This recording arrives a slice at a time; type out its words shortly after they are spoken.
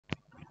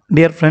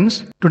Dear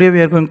friends, today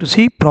we are going to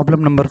see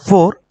problem number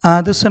 4.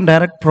 This is a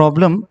direct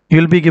problem. You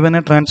will be given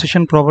a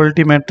transition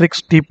probability matrix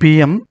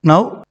TPM.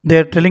 Now they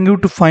are telling you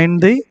to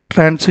find the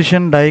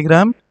transition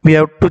diagram. We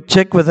have to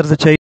check whether the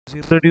chain is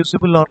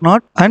irreducible or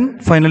not,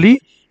 and finally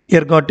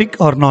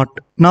ergodic or not.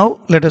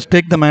 Now let us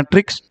take the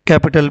matrix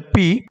capital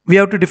P. We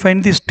have to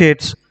define the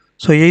states.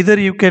 So either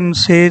you can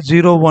say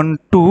 0, 1,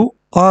 2,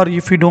 or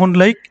if you don't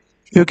like,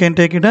 you can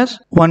take it as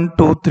 1,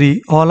 2,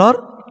 3. All are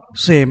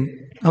same.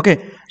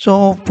 Okay,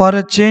 so for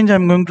a change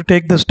I'm going to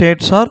take the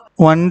states are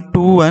 1,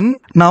 2 and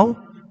now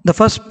the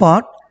first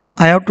part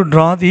I have to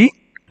draw the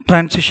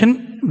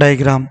transition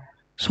diagram.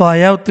 So I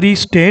have 3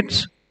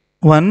 states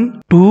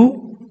 1,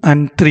 2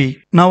 and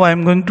 3. Now I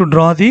am going to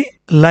draw the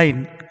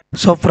line.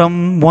 So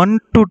from 1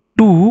 to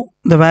 2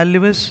 the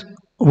value is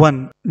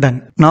 1,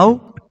 done.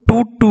 Now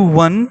 2 to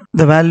 1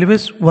 the value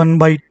is 1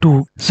 by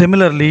 2.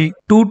 Similarly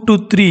 2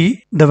 to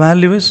 3 the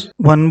value is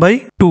 1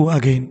 by 2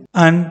 again,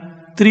 and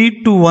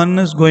 3 to 1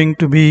 is going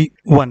to be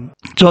 1.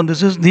 So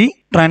this is the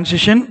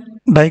transition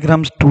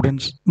diagram,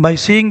 students. By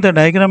seeing the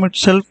diagram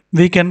itself,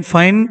 we can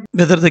find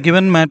whether the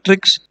given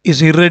matrix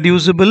is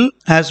irreducible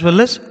as well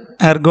as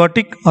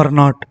ergodic or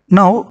not.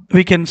 Now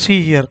we can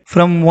see here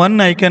from 1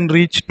 I can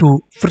reach 2.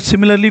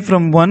 Similarly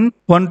from 1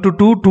 to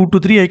 2, 2 to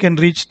 3 I can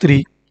reach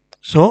 3.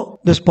 So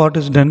this part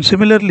is done.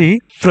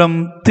 Similarly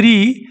from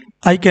 3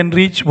 I can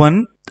reach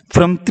 1.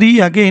 From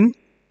 3 again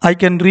I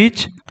can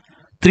reach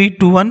 3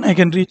 to 1 I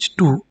can reach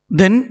 2.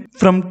 Then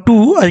from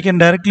 2 I can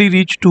directly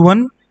reach to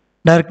 1,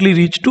 directly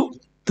reach to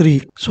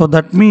 3. So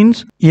that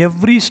means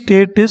every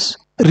state is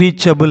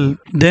reachable.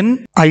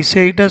 Then I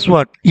say it as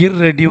what?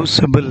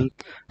 Irreducible.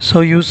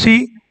 So you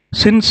see,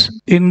 since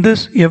in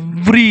this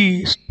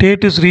every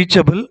state is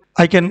reachable,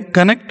 I can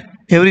connect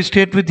every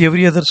state with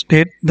every other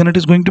state, then it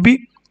is going to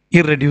be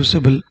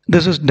irreducible.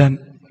 This is done.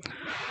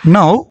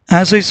 Now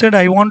as I said,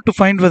 I want to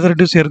find whether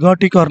it is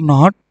ergodic or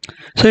not.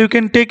 So you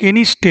can take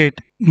any state.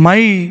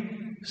 My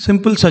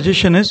simple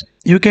suggestion is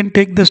you can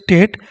take the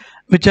state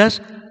which has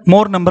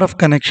more number of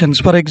connections.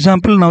 For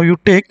example, now you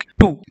take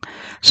 2.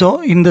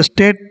 So in the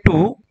state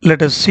 2,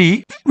 let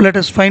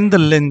us find the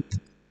length.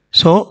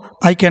 So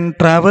I can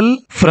travel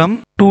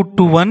from 2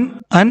 to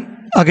 1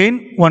 and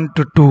again 1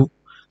 to 2.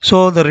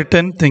 So the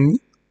return thing,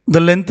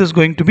 the length is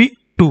going to be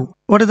 2.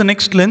 What is the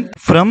next length?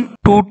 From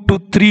 2 to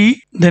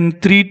 3, then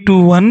 3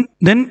 to 1,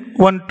 then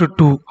 1 to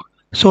 2.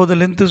 So the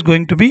length is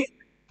going to be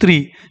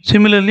 3.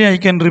 Similarly, I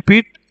can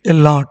repeat a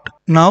lot.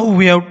 Now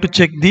we have to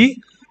check the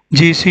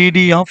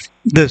GCD of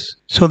this.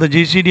 So the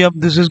GCD of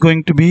this is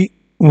going to be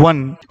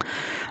 1.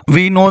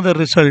 We know the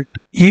result.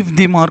 If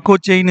the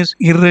Markov chain is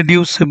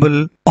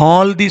irreducible,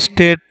 all the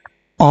states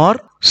are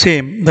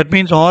same. That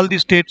means all the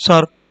states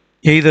are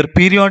either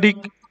periodic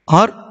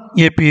or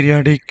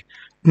aperiodic.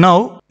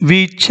 Now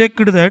we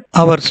checked that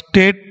our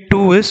state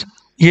 2 is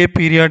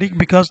aperiodic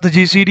because the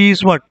GCD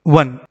is what?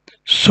 1.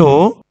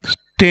 So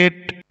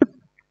state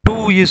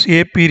 2 is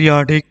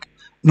aperiodic.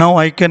 Now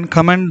I can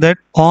comment that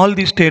all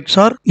the states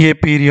are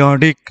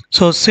aperiodic.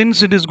 So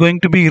since it is going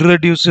to be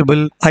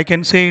irreducible, I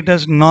can say it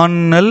as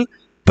non-null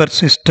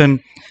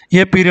persistent.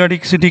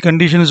 Aperiodicity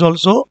condition is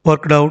also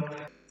worked out.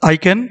 I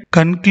can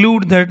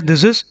conclude that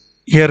this is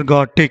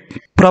ergodic.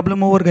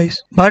 Problem over,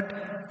 guys.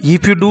 But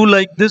if you do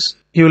like this,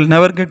 you will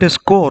never get a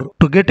score.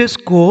 To get a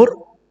score,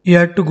 you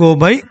have to go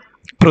by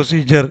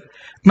procedure.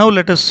 Now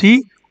let us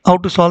see how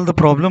to solve the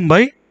problem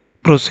by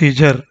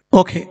procedure.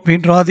 Okay, we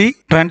draw the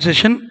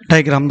transition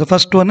diagram. The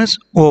first one is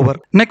over.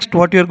 Next,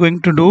 what you are going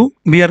to do,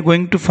 we are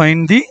going to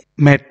find the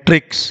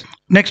matrix.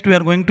 Next, we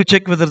are going to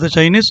check whether the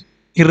chain is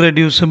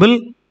irreducible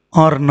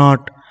or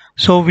not.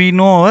 So we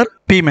know our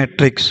P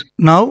matrix.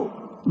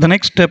 Now the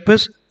next step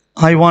is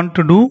I want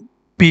to do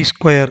P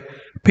square.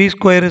 P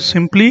square is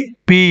simply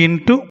P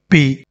into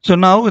P. So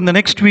now in the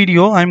next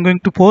video, I am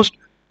going to post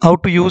how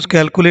to use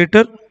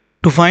calculator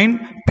to find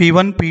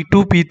P1,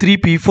 P2, P3,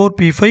 P4,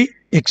 P5,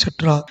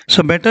 etc.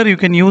 So better you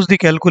can use the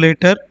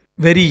calculator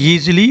very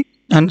easily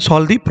and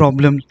solve the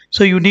problem.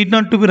 So you need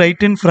not to be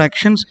write in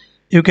fractions.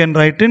 You can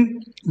write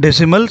in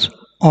decimals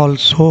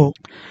also.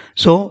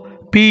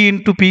 So P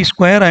into P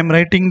square, I am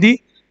writing the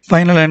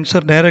final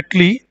answer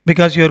directly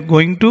because you are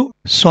going to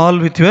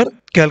solve with your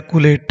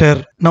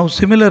calculator. Now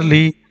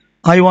similarly,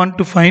 I want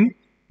to find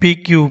P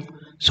cube.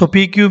 So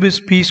P cube is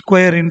P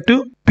square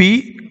into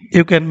P.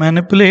 You can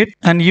manipulate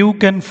and you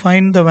can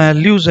find the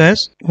values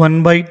as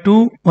 1 by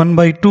 2, 1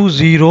 by 2,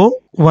 0,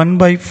 1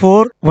 by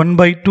 4, 1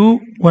 by 2,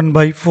 1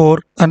 by 4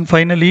 and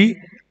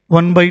finally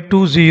 1 by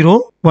 2,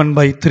 0, 1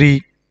 by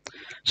 3.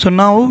 So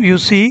now you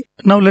see,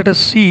 now let us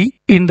see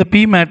in the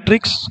P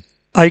matrix,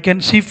 I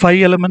can see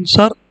 5 elements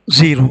are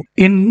 0.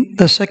 In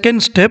the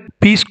second step,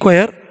 P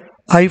square,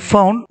 I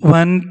found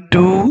 1,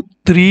 2,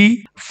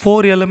 3,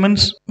 4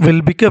 elements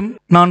will become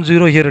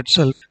non-zero here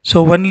itself.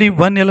 So only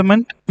one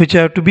element which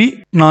have to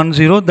be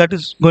non-zero, that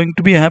is going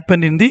to be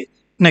happen in the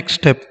next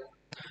step.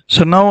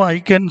 So now I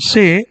can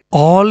say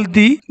all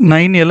the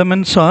 9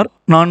 elements are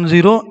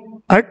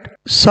non-zero at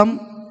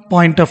some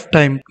point of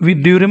time.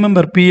 Do you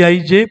remember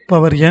Pij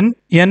power n?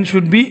 N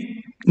should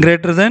be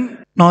greater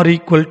than nor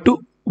equal to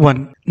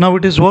 1. Now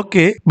it is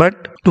okay, but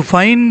to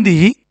find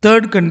the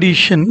third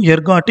condition,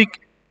 ergodic,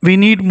 we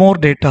need more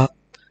data.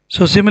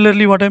 So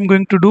similarly, what I'm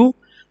going to do,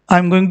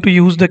 I'm going to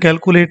use the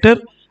calculator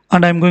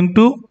and I'm going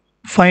to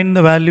find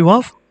the value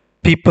of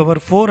p power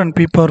 4 and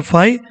p power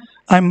 5.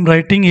 I'm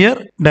writing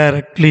here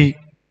directly.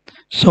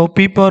 So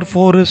p power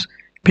 4 is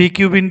p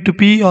cube into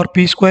p or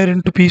p square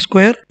into p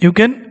square. You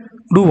can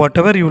do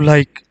whatever you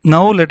like.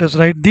 Now let us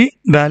write the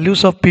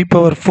values of p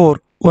power 4.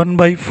 1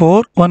 by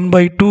 4, 1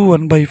 by 2,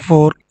 1 by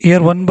 4.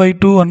 Here 1 by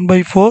 2, 1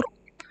 by 4,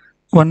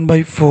 1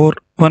 by 4.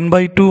 1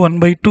 by 2, 1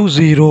 by 2,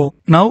 0.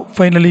 Now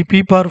finally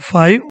p power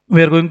 5,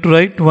 we are going to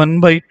write 1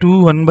 by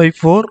 2, 1 by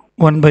 4,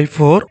 1 by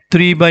 4.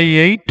 3 by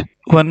 8,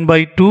 1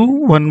 by 2,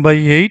 1 by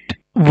 8.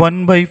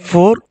 1 by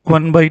 4,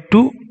 1 by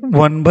 2,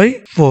 1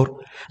 by 4.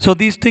 So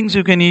these things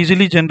you can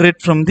easily generate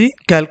from the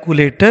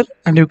calculator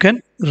and you can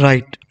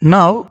write.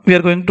 Now we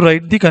are going to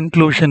write the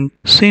conclusion.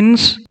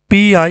 Since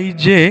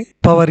Pij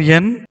power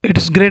n, it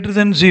is greater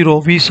than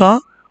 0. We saw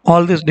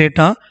all this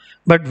data,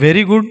 but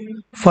very good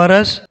for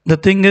us. The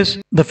thing is,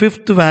 the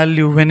fifth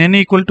value when n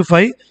equal to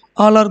 5,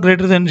 all are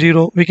greater than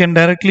 0. We can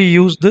directly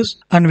use this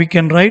and we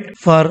can write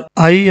for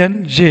I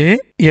and j,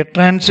 a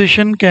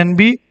transition can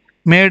be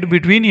made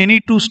between any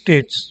two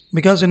states,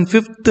 because in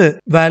fifth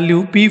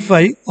value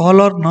p5 all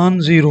are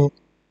non-zero.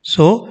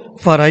 So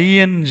for I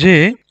and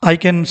j, I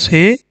can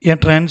say a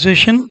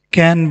transition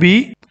can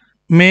be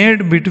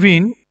made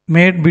between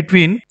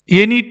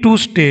any two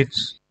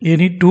states.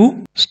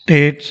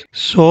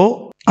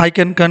 So I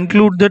can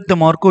conclude that the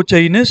Markov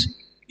chain is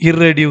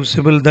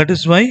irreducible. That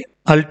is why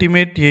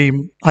ultimate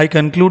aim, I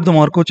conclude the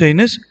Markov chain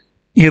is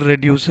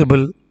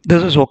irreducible.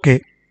 This is okay.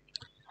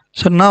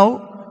 So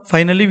now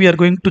finally we are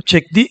going to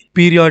check the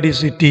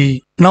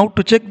periodicity. Now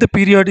to check the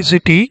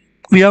periodicity,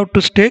 we have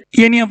to take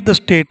any of the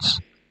states.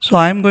 So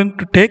I am going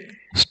to take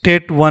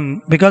state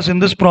 1, because in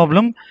this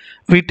problem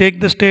we take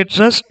the states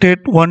as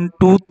state 1,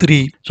 2,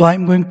 3. So I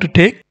am going to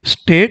take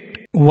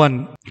state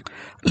 1.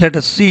 Let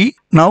us see.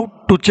 Now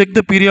to check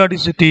the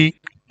periodicity,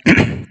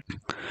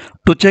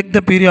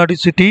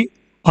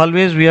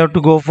 always we have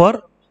to go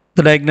for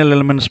the diagonal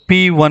elements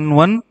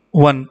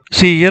p111.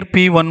 See here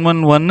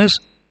p111 is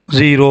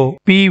 0.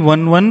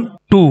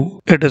 P112,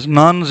 it is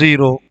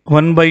non-zero.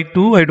 1 by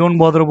 2, I don't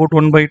bother about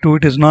 1 by 2,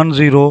 it is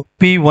non-zero.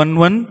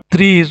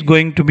 P113 is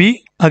going to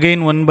be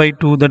again 1 by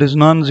 2, that is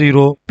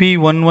non-zero.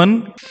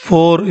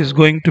 P114 is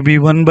going to be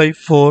 1 by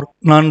 4,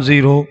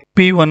 non-zero.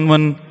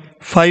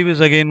 P115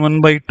 is again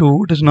 1 by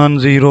 2, it is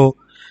non-zero.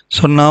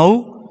 So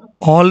now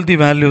all the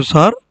values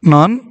are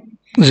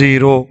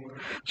non-zero.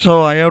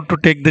 So I have to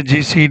take the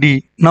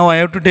GCD. Now I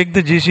have to take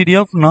the GCD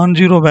of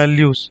non-zero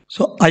values.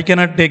 So I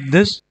cannot take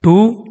this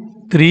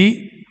 2,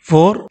 3,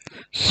 4.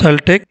 So I'll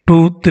take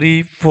 2,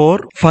 3, 4,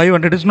 5,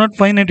 and it is not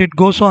finite, it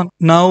goes on.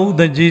 Now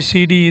the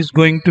GCD is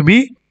going to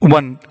be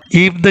 1.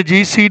 If the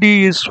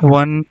GCD is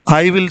 1,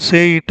 I will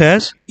say it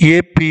as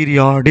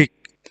aperiodic.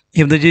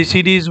 If the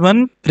GCD is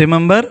 1,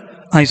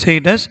 remember I say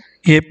it as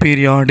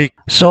aperiodic.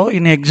 So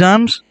in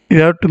exams you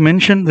have to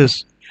mention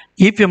this.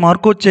 If a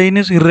Markov chain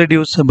is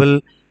irreducible,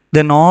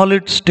 then all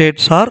its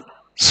states are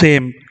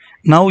same.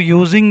 Now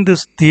using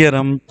this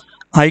theorem,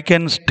 I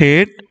can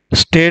state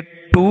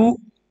 2,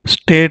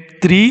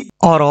 state 3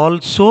 are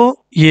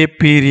also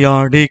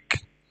aperiodic.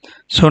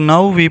 So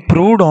now we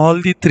proved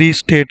all the three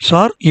states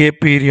are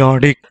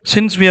aperiodic.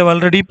 Since we have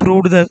already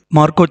proved that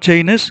Markov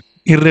chain is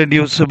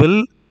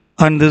irreducible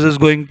and this is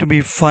going to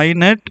be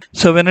finite,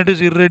 so when it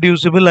is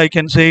irreducible, I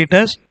can say it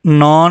as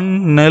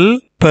non-null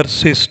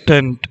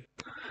persistent.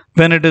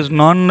 When it is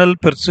non-null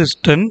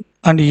persistent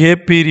and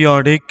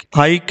aperiodic,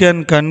 I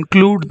can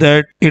conclude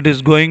that it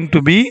is going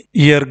to be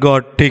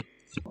ergodic.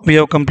 We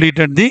have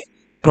completed the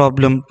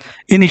problem.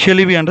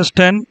 Initially we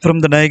understand from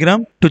the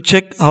diagram to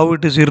check how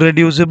it is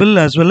irreducible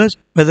as well as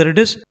whether it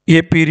is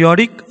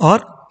aperiodic or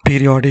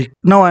periodic.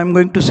 Now I am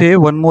going to say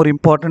one more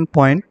important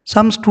point.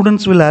 Some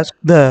students will ask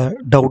the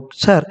doubt,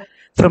 sir,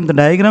 from the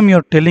diagram you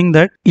are telling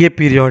that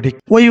aperiodic.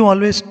 Why you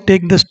always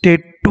take the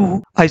state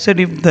 2? I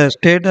said if the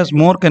state has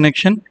more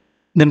connection,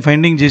 then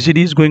finding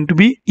GCD is going to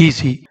be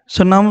easy.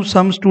 So now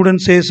some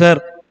students say, sir,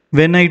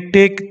 when I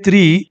take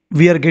 3,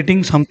 we are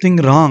getting something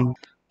wrong.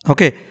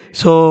 Okay,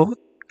 so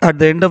at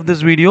the end of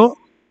this video,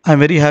 I am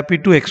very happy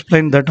to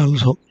explain that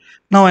also.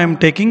 Now I am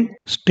taking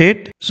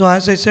state. So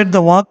as I said,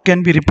 the walk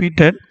can be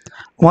repeated.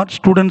 What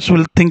students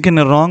will think in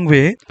a wrong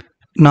way.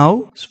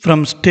 Now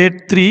from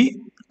state 3,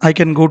 I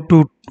can go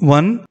to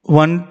 1,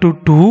 1 to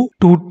 2,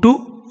 2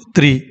 to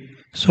 3.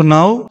 So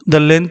now the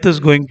length is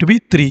going to be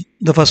 3,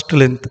 the first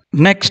length.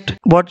 Next,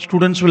 what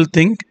students will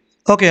think,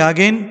 okay,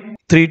 again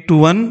 3 to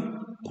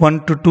 1,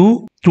 1 to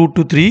 2, 2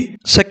 to 3.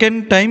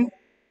 Second time,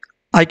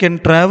 I can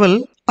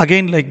travel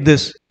again like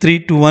this,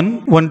 3 to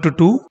 1, 1 to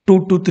 2,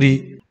 2 to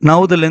 3.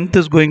 Now the length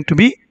is going to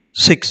be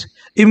 6.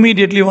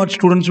 Immediately what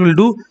students will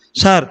do,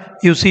 sir,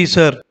 you see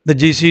sir, the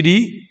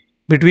GCD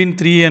between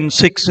 3 and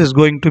 6 is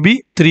going to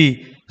be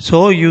 3.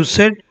 So you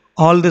said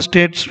all the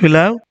states will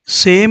have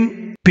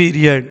same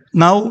period.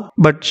 Now,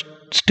 but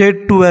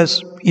state 2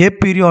 has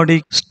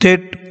aperiodic,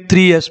 state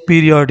 3 as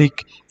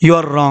periodic. You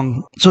are wrong.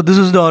 So this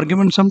is the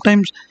argument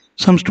sometimes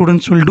some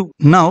students will do.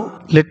 Now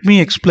let me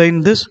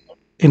explain this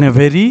in a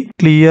very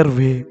clear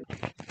way.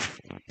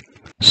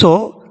 So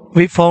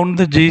we found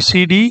the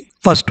GCD.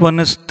 First one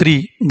is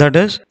 3. That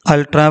is,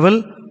 I'll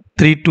travel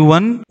 3 to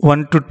 1,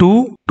 1 to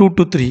 2, 2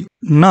 to 3.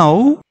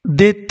 Now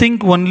they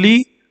think only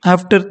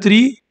after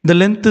 3 the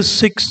length is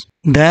 6.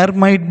 There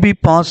might be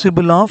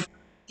possible of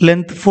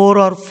length 4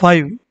 or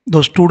 5.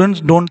 Those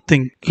students don't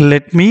think.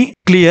 Let me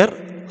clear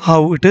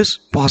how it is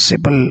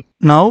possible.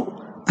 Now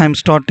I'm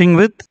starting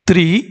with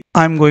 3.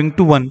 I'm going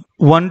to 1.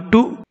 1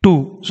 to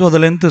 2. So the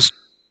length is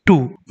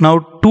 2. Now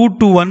 2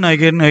 to 1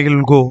 again I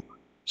will go.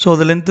 So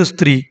the length is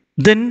 3.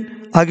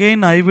 Then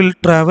again I will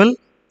travel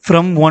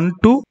from 1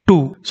 to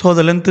 2. So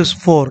the length is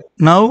 4.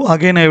 Now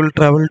again I will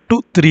travel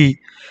to 3.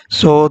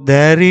 So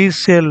there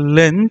is a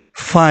length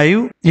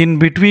 5 in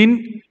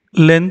between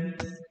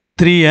length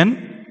 3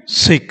 and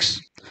 6.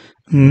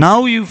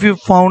 Now if you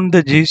found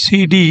the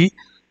GCD,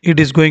 it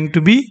is going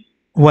to be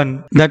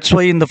 1. That's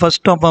why in the first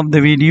stop of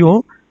the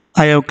video,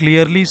 I have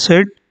clearly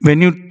said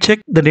when you check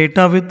the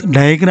data with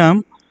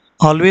diagram,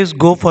 always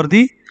go for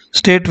the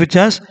state which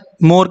has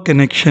more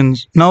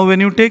connections. Now when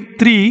you take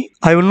 3,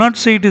 I will not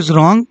say it is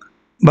wrong,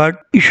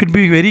 but you should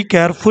be very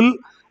careful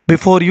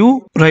before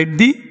you write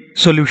the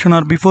solution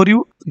or before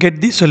you get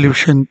the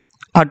solution.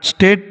 At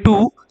state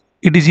 2,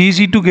 it is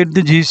easy to get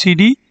the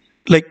GCD,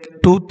 like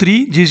 2,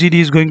 3, GCD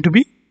is going to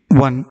be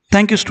 1.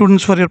 Thank you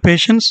students for your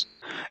patience.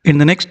 In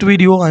the next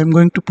video, I am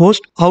going to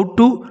post how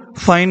to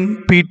find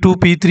P2,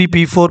 P3,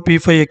 P4,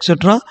 P5,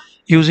 etc.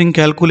 using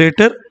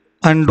calculator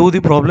and do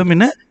the problem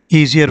in a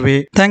easier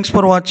way. Thanks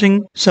for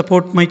watching.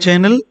 Support my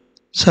channel,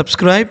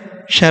 subscribe,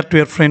 share to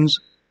your friends.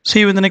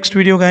 See you in the next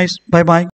video guys. Bye bye.